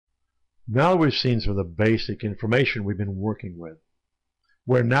Now that we've seen some of the basic information we've been working with,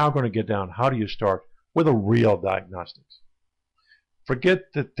 we're now going to get down how do you start with a real diagnostics.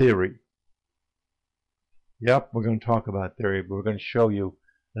 Forget the theory. Yep, we're going to talk about theory, but we're going to show you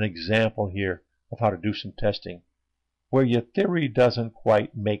an example here of how to do some testing where your theory doesn't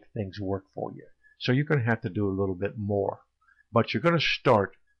quite make things work for you. So you're going to have to do a little bit more. But you're going to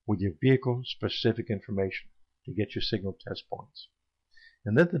start with your vehicle-specific information to get your signal test points.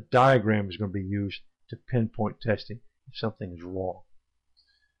 And then the diagram is going to be used to pinpoint testing if something is wrong.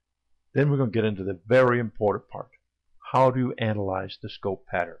 Then we're going to get into the very important part. How do you analyze the scope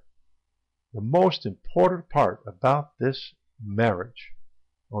pattern? The most important part about this marriage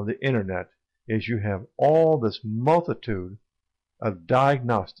on the internet is you have all this multitude of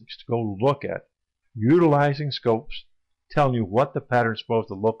diagnostics to go look at, utilizing scopes, telling you what the pattern is supposed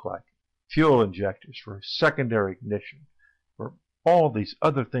to look like, fuel injectors for secondary ignition, for all these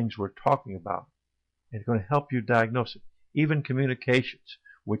other things we're talking about. And it's going to help you diagnose it. Even communications,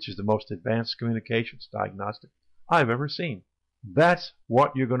 which is the most advanced communications diagnostic I've ever seen. That's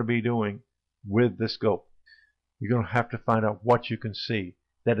what you're going to be doing with the scope. You're going to have to find out what you can see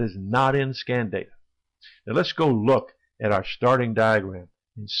that is not in scan data. Now let's go look at our starting diagram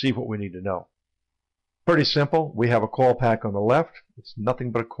and see what we need to know. Pretty simple. We have a coil pack on the left. It's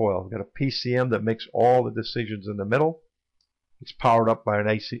nothing but a coil. We've got a PCM that makes all the decisions in the middle. It's powered up by an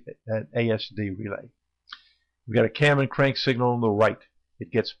ASD relay. We've got a cam and crank signal on the right.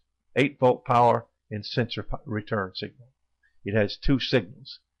 It gets 8-volt power and sensor return signal. It has two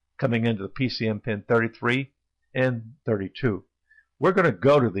signals coming into the PCM pin 33 and 32. We're going to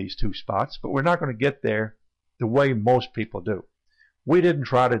go to these two spots, but we're not going to get there the way most people do. We didn't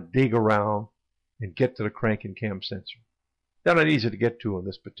try to dig around and get to the crank and cam sensor. They're not easy to get to in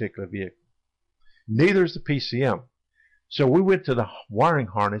this particular vehicle. Neither is the PCM. So we went to the wiring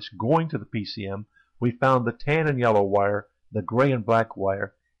harness going to the PCM. We found the tan and yellow wire, the gray and black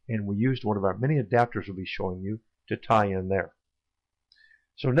wire, and we used one of our many adapters we'll be showing you to tie in there.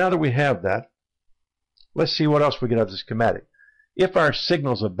 So now that we have that, let's see what else we get out of the schematic. If our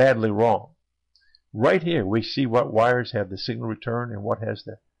signals are badly wrong, right here we see what wires have the signal return and what has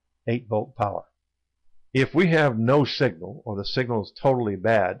the 8-volt power. If we have no signal, or the signal is totally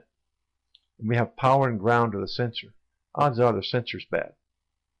bad, and we have power and ground to the sensor, odds are the sensor's bad.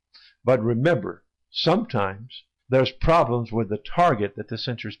 But remember, sometimes there's problems with the target that the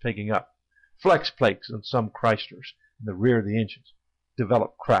sensor is picking up. Flex plates on some Chryslers in the rear of the engines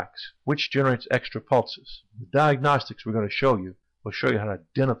develop cracks, which generates extra pulses. The diagnostics we're going to show you will show you how to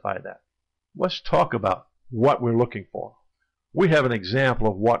identify that. Let's talk about what we're looking for. We have an example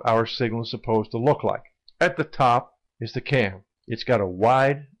of what our signal is supposed to look like. At the top is the cam. It's got a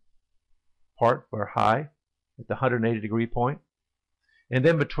wide part for high at the 180 degree point. And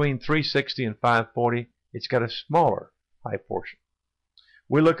then between 360 and 540, it's got a smaller high portion.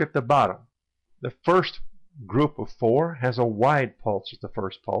 We look at the bottom. The first group of 4 has a wide pulse as the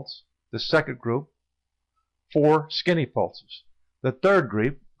first pulse. The second group, 4 skinny pulses. The third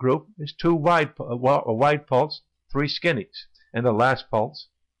group is a wide pulse, 3 skinnies. And the last pulse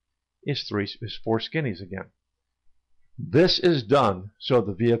is 4 skinnies again. This is done so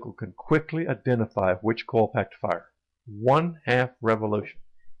the vehicle can quickly identify which coil pack to fire. 1/2 revolution.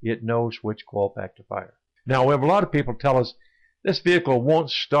 It knows which coil pack to fire. Now, we have a lot of people tell us this vehicle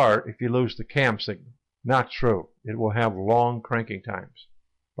won't start if you lose the cam signal. Not true. It will have long cranking times,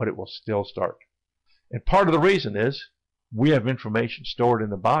 but it will still start. And part of the reason is we have information stored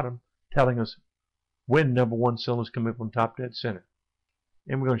in the bottom telling us when number 1 cylinder is coming from top dead center.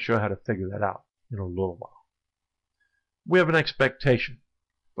 And we're going to show you how to figure that out in a little while. We have an expectation,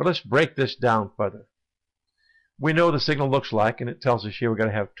 but let's break this down further. We know the signal looks like, and it tells us here we're going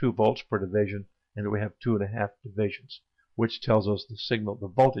to have 2 volts per division, and that we have 2.5 divisions, which tells us the signal, the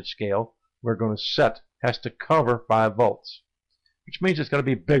voltage scale we're going to set has to cover 5 volts, which means it's going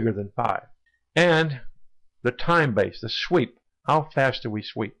to be bigger than 5. And the time base, the sweep, how fast do we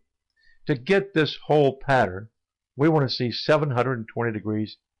sweep? To get this whole pattern, we want to see 720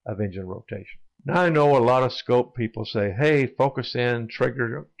 degrees of engine rotation. Now I know a lot of scope people say, hey, focus in,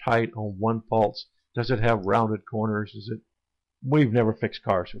 trigger tight on 1 pulse. Does it have rounded corners? We've never fixed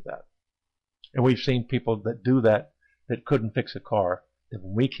cars with that. And we've seen people that do that couldn't fix a car. That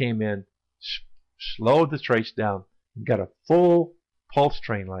when we came in, slowed the trace down, and got a full pulse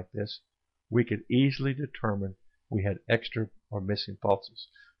train like this, we could easily determine we had extra or missing pulses.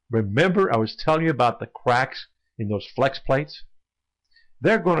 Remember I was telling you about the cracks in those flex plates?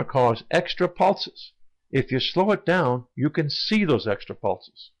 They're going to cause extra pulses. If you slow it down, you can see those extra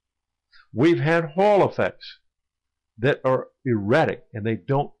pulses. We've had Hall effects that are erratic and they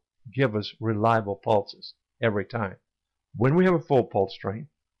don't give us reliable pulses every time. When we have a full pulse train,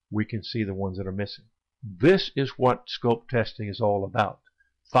 we can see the ones that are missing. This is what scope testing is all about.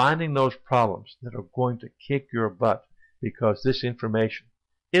 Finding those problems that are going to kick your butt because this information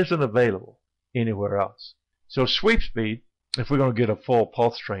isn't available anywhere else. So sweep speed, if we're going to get a full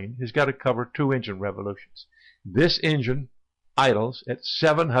pulse train, has got to cover 2 engine revolutions. This engine idles at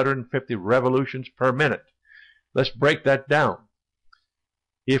 750 revolutions per minute. Let's break that down.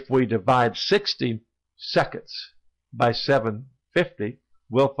 If we divide 60 seconds by 750,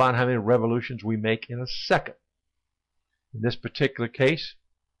 we'll find how many revolutions we make in a second. In this particular case,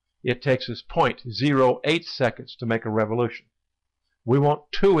 it takes us 0.08 seconds to make a revolution. We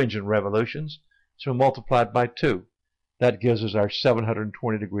want 2 engine revolutions, so multiply it by 2. That gives us our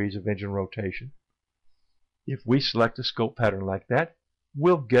 720 degrees of engine rotation. If we select a scope pattern like that,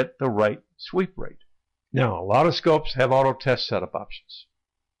 we'll get the right sweep rate. Now, a lot of scopes have auto test setup options,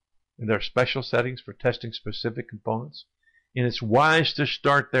 and there are special settings for testing specific components, and it's wise to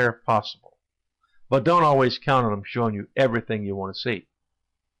start there if possible. But don't always count on them showing you everything you want to see.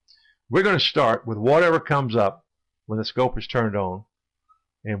 We're going to start with whatever comes up when the scope is turned on,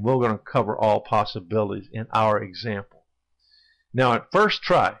 and we're going to cover all possibilities in our example. Now, at first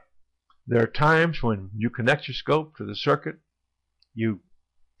try, there are times when you connect your scope to the circuit, you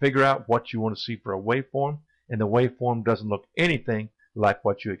figure out what you want to see for a waveform, and the waveform doesn't look anything like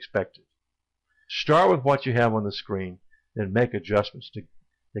what you expected. Start with what you have on the screen, then make adjustments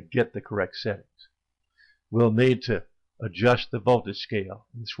to get the correct settings. We'll need to adjust the voltage scale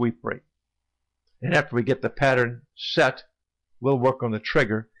and the sweep rate. And after we get the pattern set, we'll work on the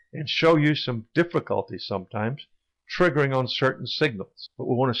trigger and show you some difficulties sometimes triggering on certain signals. But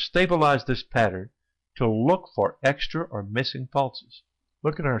we want to stabilize this pattern to look for extra or missing pulses.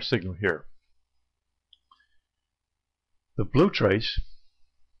 Look at our signal here. The blue trace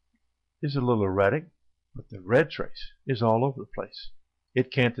is a little erratic, but the red trace is all over the place.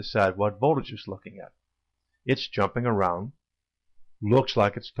 It can't decide what voltage it's looking at. It's jumping around, looks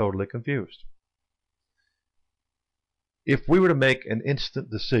like it's totally confused. If we were to make an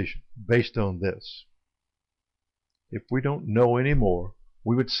instant decision based on this, if we don't know anymore,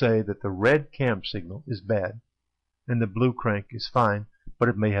 we would say that the red cam signal is bad and the blue crank is fine, but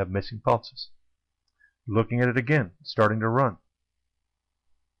it may have missing pulses. Looking at it again, it's starting to run.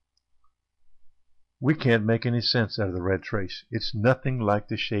 We can't make any sense out of the red trace. It's nothing like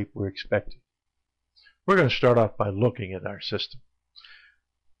the shape we're expecting. We're going to start off by looking at our system.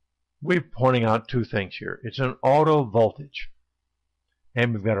 We're pointing out 2 things here. It's an auto voltage,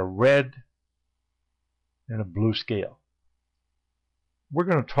 and we've got a red and a blue scale. We're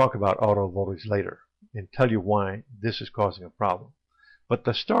going to talk about auto voltage later and tell you why this is causing a problem. But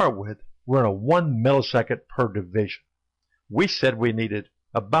to start with, we're in a 1 millisecond per division. We said we needed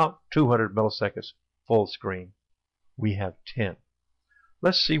about 200 milliseconds full screen. We have 10.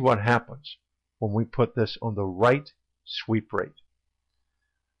 Let's see what happens when we put this on the right sweep rate.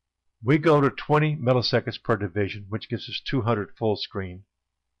 We go to 20 milliseconds per division, which gives us 200 full screen,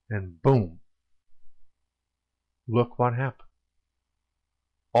 and boom, look what happened.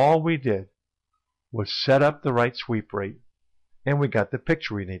 All we did was set up the right sweep rate, and we got the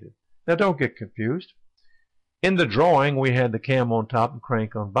picture we needed. Now don't get confused. In the drawing, we had the cam on top and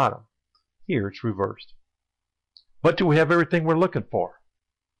crank on bottom. Here it's reversed. But do we have everything we're looking for?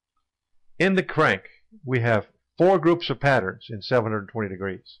 In the crank, we have 4 groups of patterns in 720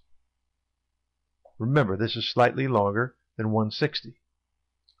 degrees. Remember, this is slightly longer than 160.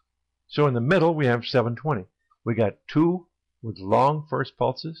 So in the middle, we have 720. We got 2 with long first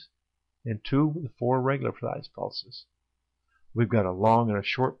pulses and 2 with 4 regular size pulses. We've got a long and a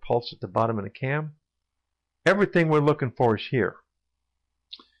short pulse at the bottom of the cam. Everything we're looking for is here.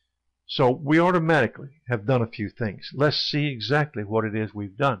 So we automatically have done a few things. Let's see exactly what it is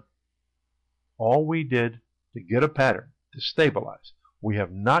we've done. All we did to get a pattern, to stabilize, we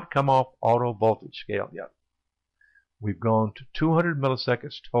have not come off auto voltage scale yet. We've gone to 200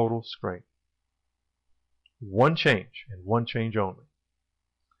 milliseconds total screen. 1 change, and 1 change only.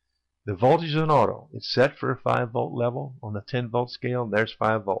 The voltage is an auto. It's set for a 5 volt level on the 10 volt scale, and there's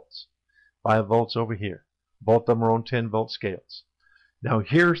 5 volts. 5 volts over here. Both of them are on 10 volt scales. Now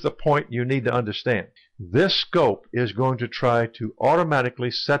here's the point you need to understand. This scope is going to try to automatically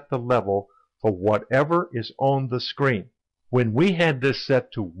set the level for whatever is on the screen. When we had this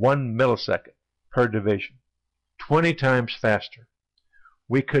set to 1 millisecond per division, 20 times faster,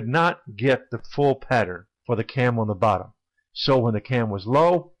 we could not get the full pattern for the cam on the bottom. So when the cam was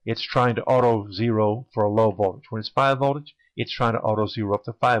low, it's trying to auto zero for a low voltage. When it's 5 voltage, it's trying to auto zero up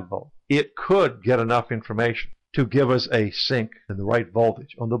to 5 volt. It could get enough information to give us a sync in the right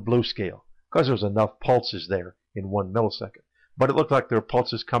voltage on the blue scale, because there's enough pulses there in 1 millisecond. But it looked like there are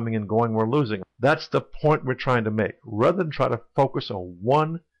pulses coming and going, we're losing them. That's the point we're trying to make. Rather than try to focus on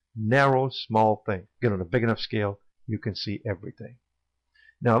one narrow, small thing, get on a big enough scale, you can see everything.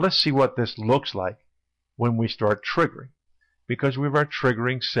 Now let's see what this looks like when we start triggering, because we have our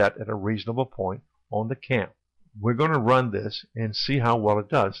triggering set at a reasonable point on the cam. We're going to run this and see how well it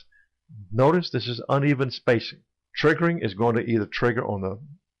does. Notice this is uneven spacing. Triggering is going to either trigger on the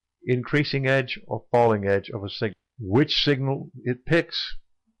increasing edge or falling edge of a signal. Which signal it picks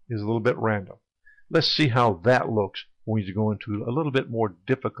is a little bit random. Let's see how that looks when we go into a little bit more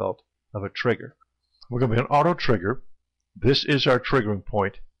difficult of a trigger. We're going to be an auto trigger. This is our triggering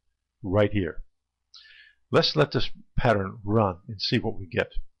point right here. Let's let this pattern run and see what we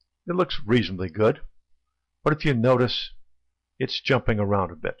get. It looks reasonably good, but if you notice, it's jumping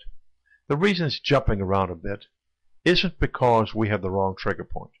around a bit. The reason it's jumping around a bit isn't because we have the wrong trigger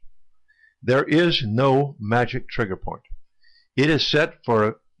point. There is no magic trigger point. It is set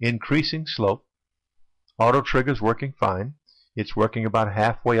for increasing slope. Auto trigger is working fine. It's working about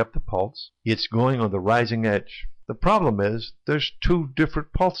halfway up the pulse. It's going on the rising edge. The problem is there's two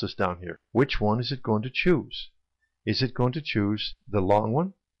different pulses down here. Which one is it going to choose? Is it going to choose the long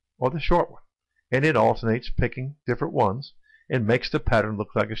one or the short one? And it alternates picking different ones and makes the pattern look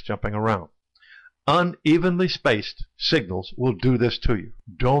like it's jumping around. Unevenly spaced signals will do this to you.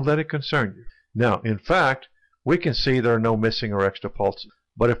 Don't let it concern you. Now, in fact, we can see there are no missing or extra pulses.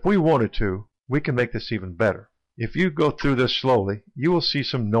 But if we wanted to, we can make this even better. If you go through this slowly, you will see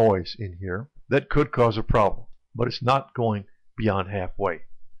some noise in here that could cause a problem. But it's not going beyond halfway.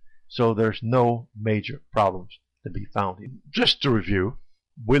 So there's no major problems to be found here. Just to review,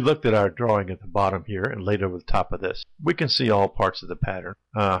 we looked at our drawing at the bottom here and laid over the top of this. We can see all parts of the pattern.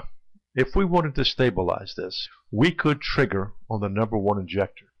 If we wanted to stabilize this, we could trigger on the number 1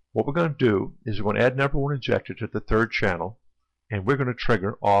 injector. What we're going to do is we're going to add number 1 injector to the 3rd channel, and we're going to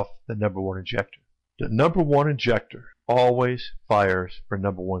trigger off the number 1 injector. The number 1 injector always fires for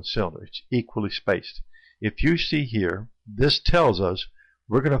number 1 cylinder. It's equally spaced. If you see here, this tells us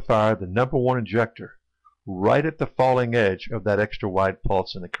we're going to fire the number 1 injector right at the falling edge of that extra wide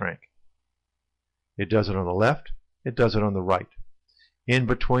pulse in the crank. It does it on the left, it does it on the right. In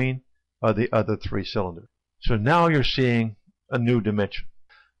between are the other 3 cylinders. So now you're seeing a new dimension.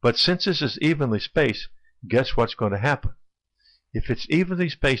 But since this is evenly spaced, guess what's going to happen? If it's evenly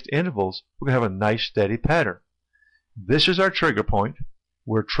spaced intervals, we're going to have a nice steady pattern. This is our trigger point.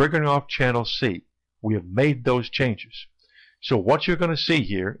 We're triggering off channel C. We have made those changes. So what you're going to see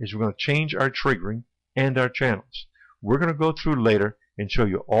here is we're going to change our triggering and our channels. We're going to go through later and show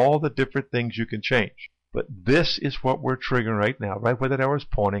you all the different things you can change. But this is what we're triggering right now, right where that arrow is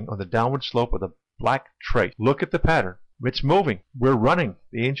pointing on the downward slope of the black trace. Look at the pattern. It's moving. We're running.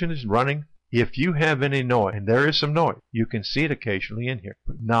 The engine is running. If you have any noise, and there is some noise, you can see it occasionally in here,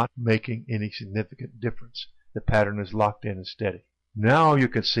 but not making any significant difference. The pattern is locked in and steady. Now you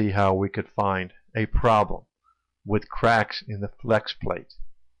can see how we could find a problem with cracks in the flex plate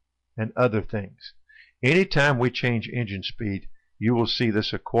and other things. Anytime we change engine speed, you will see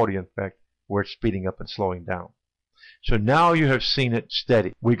this accordion effect where it's speeding up and slowing down. So now you have seen it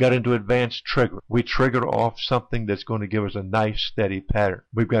steady. We got into advanced trigger. We triggered off something that's going to give us a nice steady pattern.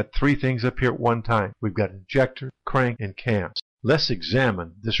 We've got 3 things up here at one time. We've got injector, crank, and cam. Let's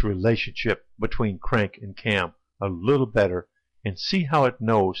examine this relationship between crank and cam a little better and see how it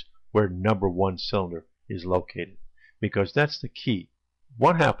knows where number 1 cylinder is located, because that's the key.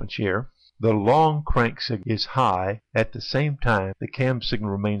 What happens here? The long crank signal is high. At the same time, the cam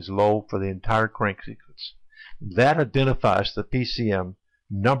signal remains low for the entire crank sequence. That identifies the PCM.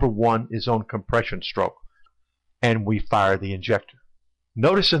 Number 1 is on compression stroke, and we fire the injector.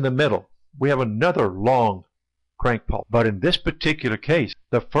 Notice in the middle, we have another long crank pulse. But in this particular case,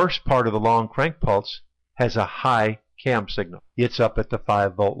 the first part of the long crank pulse has a high cam signal. It's up at the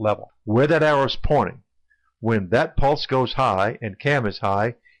 5-volt level. Where that arrow is pointing, when that pulse goes high and cam is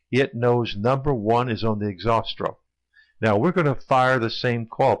high, it knows number 1 is on the exhaust stroke. Now we're going to fire the same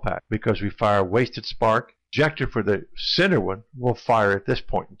coil pack because we fire wasted spark. Injector for the center one will fire at this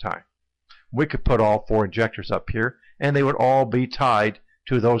point in time. We could put all 4 injectors up here and they would all be tied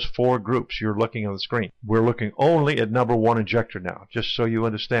to those 4 groups you're looking on the screen. We're looking only at number 1 injector now, just so you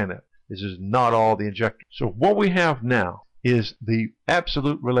understand that. This is not all the injectors. So what we have now is the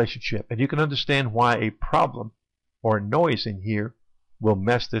absolute relationship, and you can understand why a problem or noise in here will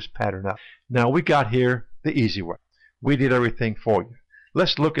mess this pattern up. Now we got here the easy way. We did everything for you.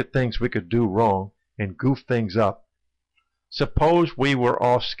 Let's look at things we could do wrong and goof things up. Suppose we were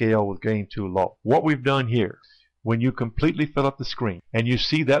off scale with gain too low. What we've done here, when you completely fill up the screen and you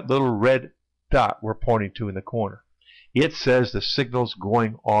see that little red dot we're pointing to in the corner, it says the signal's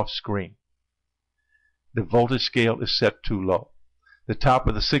going off screen. The voltage scale is set too low. The top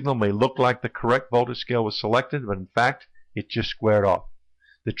of the signal may look like the correct voltage scale was selected, but in fact it just squared off.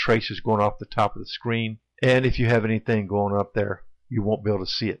 The trace is going off the top of the screen, and if you have anything going up there, you won't be able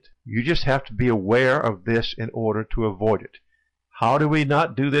to see it. You just have to be aware of this in order to avoid it. How do we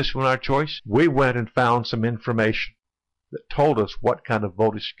not do this with our choice? We went and found some information that told us what kind of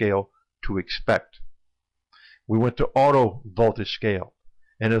voltage scale to expect. We went to auto voltage scale,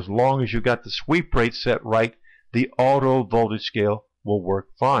 and as long as you got the sweep rate set right, the auto voltage scale will work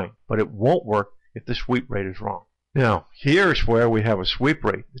fine, but it won't work if the sweep rate is wrong. Now, here's where we have a sweep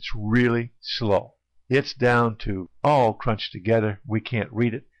rate that's really slow. It's down to all crunched together. We can't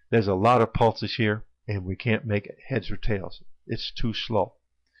read it. There's a lot of pulses here, and we can't make it heads or tails. It's too slow.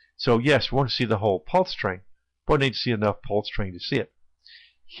 So yes, we want to see the whole pulse train, but we need to see enough pulse train to see it.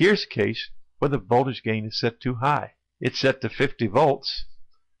 Here's a case where the voltage gain is set too high. It's set to 50 volts,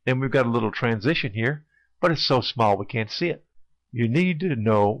 and we've got a little transition here, but it's so small we can't see it. You need to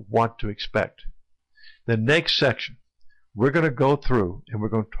know what to expect. The next section, we're going to go through and we're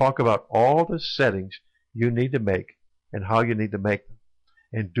going to talk about all the settings you need to make and how you need to make them,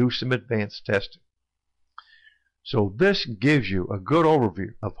 and do some advanced testing. So this gives you a good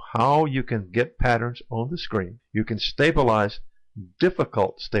overview of how you can get patterns on the screen. You can stabilize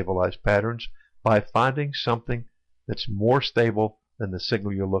difficult stabilized patterns by finding something that's more stable than the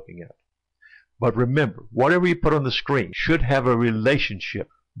signal you're looking at. But remember, whatever you put on the screen should have a relationship.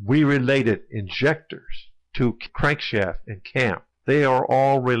 We related injectors to crankshaft and cam. They are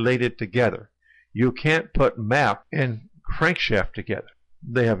all related together. You can't put map and crankshaft together.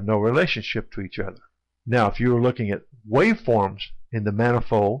 They have no relationship to each other. Now, if you were looking at waveforms in the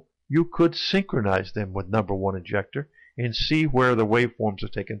manifold, you could synchronize them with number one injector and see where the waveforms are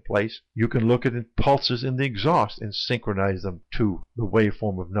taking place. You can look at the pulses in the exhaust and synchronize them to the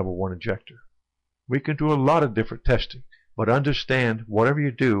waveform of number one injector. We can do a lot of different testing, but understand whatever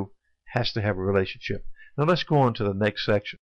you do has to have a relationship. Now let's go on to the next section.